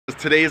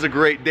today is a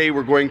great day.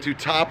 We're going to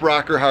Top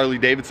Rocker Harley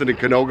Davidson in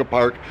Canoga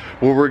Park,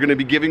 where we're gonna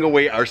be giving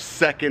away our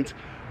second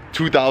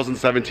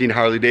 2017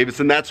 Harley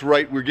Davidson. That's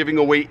right, we're giving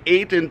away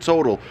 8 in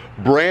total,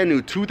 brand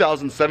new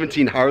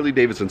 2017 Harley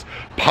Davidsons,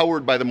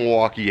 powered by the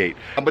Milwaukee 8.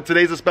 But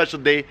today's a special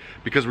day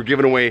because we're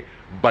giving away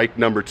bike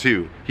number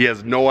 2. He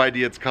has no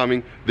idea it's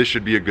coming. This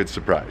should be a good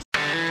surprise.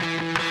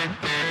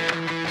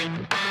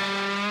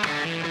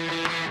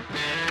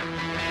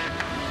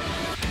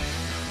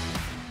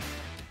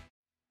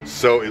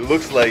 So it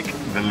looks like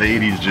the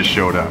ladies just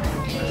showed up.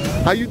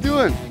 How you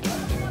doing?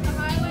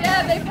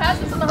 Yeah, they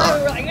passed us on the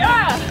highway. We're like,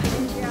 ah!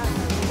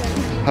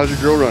 How's your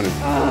girl running?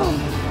 Oh,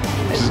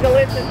 it's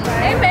delicious,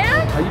 right? Hey,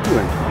 man. How you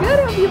doing? Good,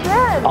 how have you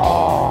been?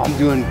 Oh, I'm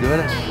doing good.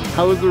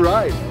 How was the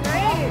ride?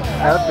 Great.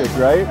 Epic,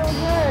 right? So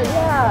good,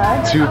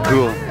 yeah. Too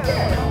cool.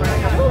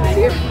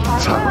 Yeah.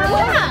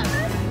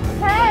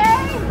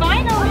 Hey,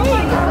 finally.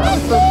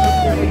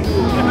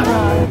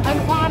 I'm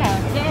Quana.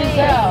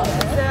 Giselle.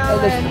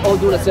 Let's all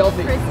do a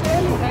selfie. Kristen,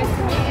 nice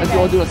to meet you. Let's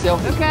all do a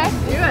selfie. Okay,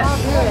 do it.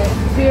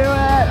 Do it.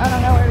 I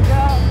don't know where to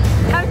go.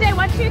 I'm saying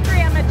 1, 2,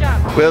 3, I'm gonna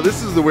jump. Well,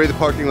 this is the way the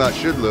parking lot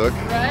should look.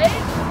 Right?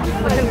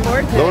 Looking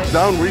forward to Load it.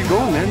 down, where you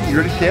going, man? You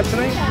ready to camp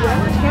tonight?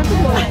 Yeah, we're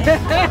camping.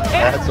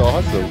 That's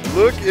awesome.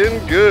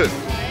 Looking good.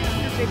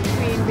 Big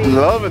queen bee.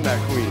 Loving that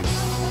queen.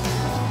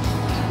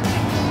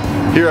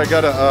 Here, I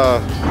got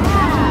a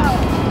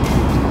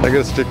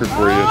sticker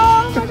for you.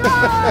 Oh my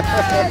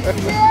god!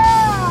 Yeah!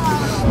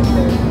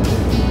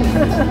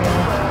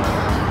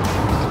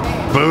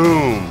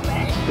 Boom.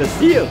 Good to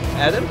see you,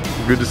 Adam.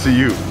 Good to see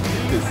you,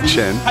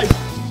 Chen.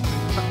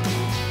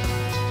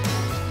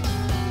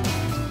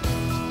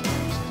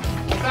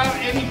 Without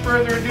any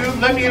further ado,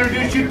 let me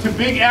introduce you to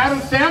Big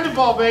Adam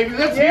Sandoval, baby.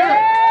 Let's hear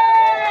it.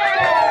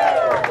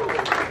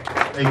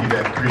 Thank you,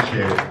 Dad.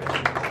 Appreciate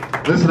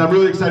it. Listen, I'm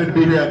really excited to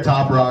be here at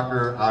Top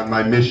Rocker on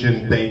my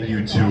Mission Thank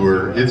You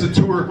Tour. It's a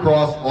tour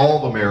across all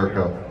of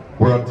America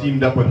where I'm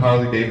teamed up with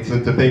Harley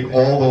Davidson to thank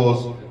all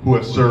those who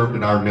have served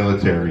in our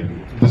military.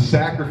 The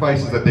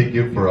sacrifices that they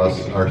give for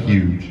us are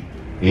huge.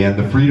 And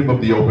the freedom of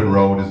the open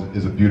road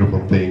is a beautiful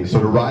thing. So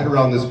to ride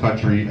around this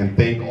country and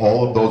thank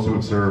all of those who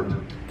have served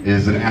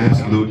is an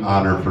absolute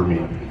honor for me.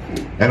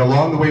 And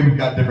along the way, we've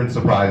got different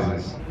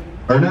surprises.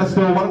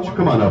 Ernesto, why don't you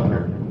come on up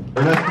here?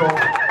 Ernesto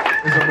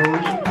is a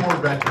Marine Corps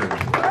veteran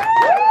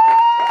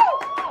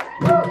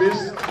who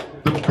missed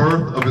the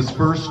birth of his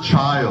first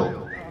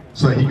child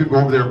so that he could go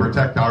over there and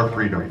protect our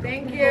freedom.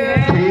 Thank you.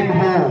 Came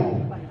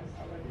home,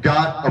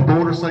 got a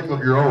motorcycle of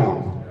your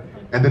own,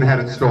 and then had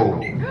it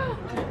stolen.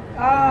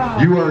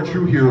 You are a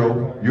true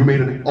hero. You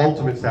made an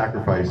ultimate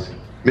sacrifice,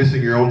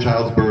 missing your own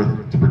child's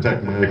birth to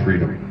protect my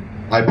freedom.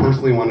 I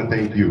personally want to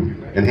thank you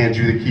and hand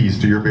you the keys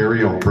to your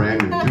very own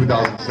brand new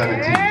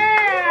 2017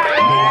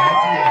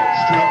 Milwaukee 8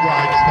 Street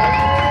Ride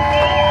Special.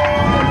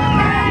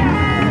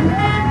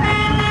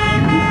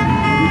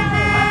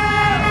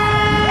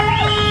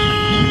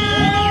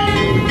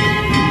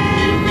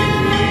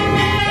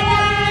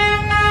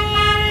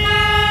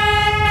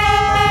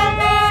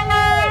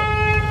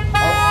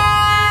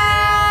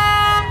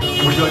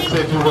 Would you like to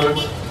say a few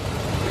words?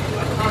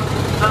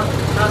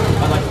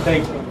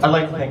 I'd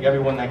like to thank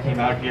everyone that came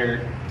out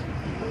here.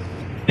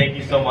 Thank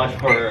you so much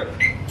for,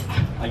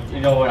 you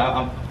know what,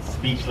 I'm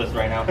speechless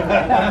right now.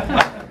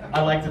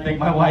 I'd like to thank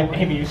my wife,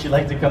 Amy, who she'd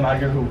like to come out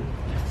here, who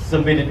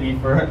submitted me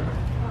for her.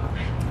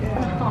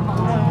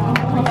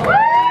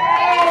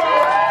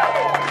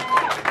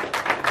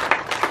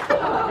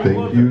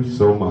 Thank you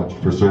so much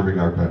for serving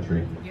our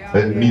country.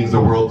 It means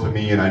the world to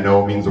me, and I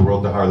know it means the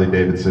world to Harley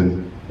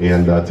Davidson.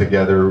 And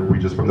together, we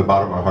just from the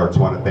bottom of our hearts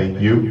want to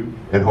thank you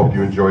and hope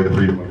you enjoy the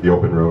freedom of the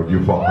open road.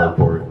 You fought hard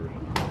for it.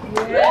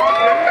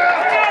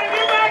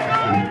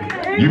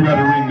 You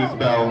gotta ring this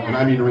bell, and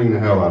I mean to ring the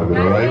hell out of it,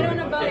 all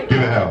right?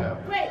 Give it hell.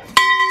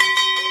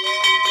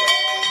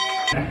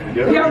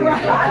 You're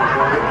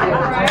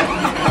right.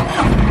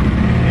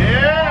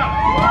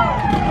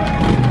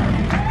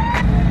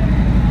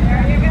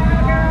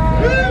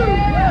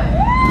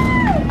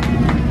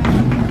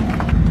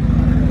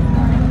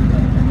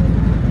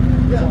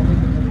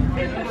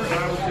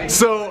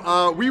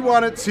 So we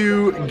wanted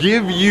to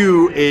give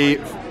you a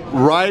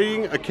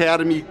Riding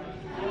Academy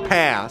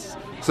pass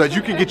so that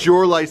you can get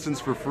your license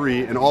for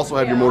free and also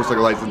have your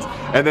motorcycle license,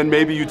 and then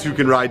maybe you two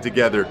can ride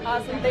together.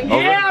 Awesome, thank you.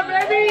 Yeah,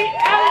 baby!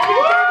 Adam,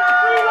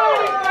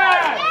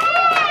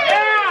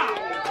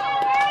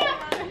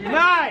 yeah!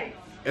 Nice!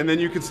 And then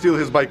you can steal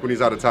his bike when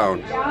he's out of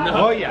town.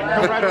 Oh yeah,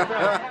 come right up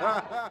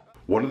there.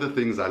 One of the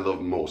things I love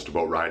most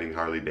about riding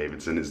Harley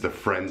Davidson is the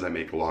friends I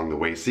make along the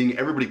way. Seeing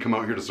everybody come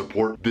out here to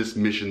support this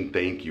mission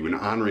thank you and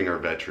honoring our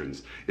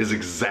veterans is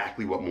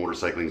exactly what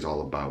motorcycling is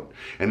all about.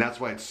 And that's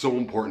why it's so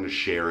important to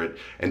share it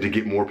and to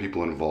get more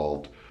people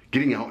involved.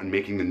 Getting out and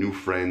making the new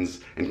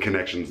friends and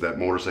connections that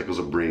motorcycles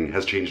bring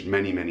has changed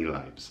many, many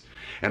lives.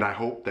 And I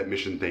hope that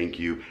Mission Thank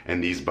You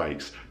and these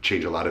bikes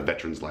change a lot of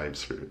veterans'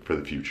 lives for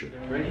the future.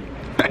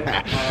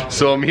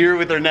 So I'm here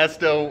with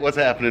Ernesto. What's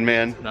happening,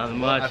 man? Nothing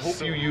much. I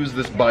hope you use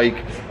this bike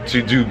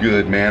to do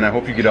good, man. I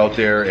hope you get out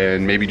there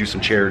and maybe do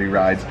some charity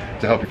rides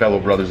to help your fellow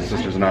brothers and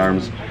sisters in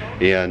arms.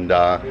 And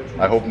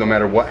I hope no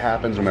matter what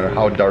happens, no matter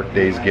how dark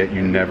days get,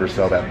 you never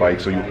sell that bike,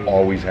 so you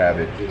always have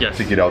it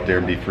to get out there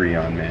and be free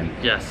on, man.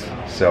 Yes.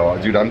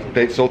 So, dude, I'm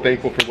so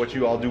thankful for what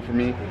you all do for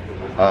me,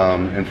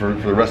 and for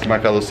the rest of my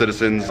fellow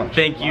citizens.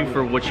 Thank you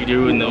for what you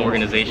do in the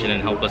organization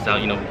and help us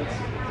out. You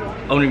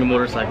know, owning a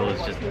motorcycle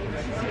is just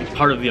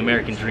part of the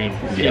American dream.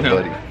 Yeah, you know?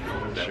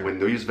 buddy. When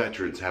these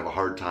veterans have a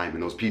hard time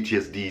and those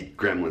PTSD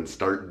gremlins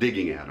start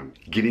digging at them,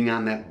 getting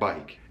on that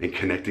bike and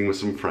connecting with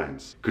some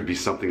friends could be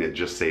something that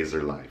just saves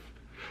their life.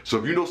 So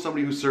if you know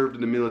somebody who served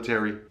in the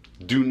military,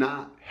 do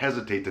not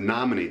hesitate to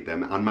nominate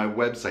them on my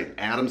website,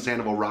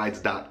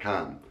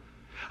 adamsandovalrides.com.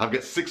 I've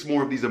got 6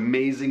 more of these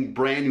amazing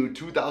brand new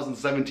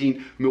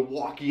 2017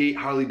 Milwaukee 8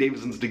 Harley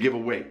Davidsons to give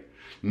away.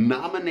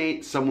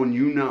 Nominate someone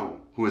you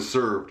know who has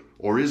served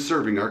or is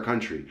serving our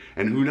country,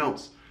 and who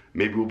knows,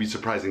 maybe we'll be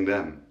surprising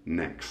them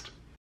next.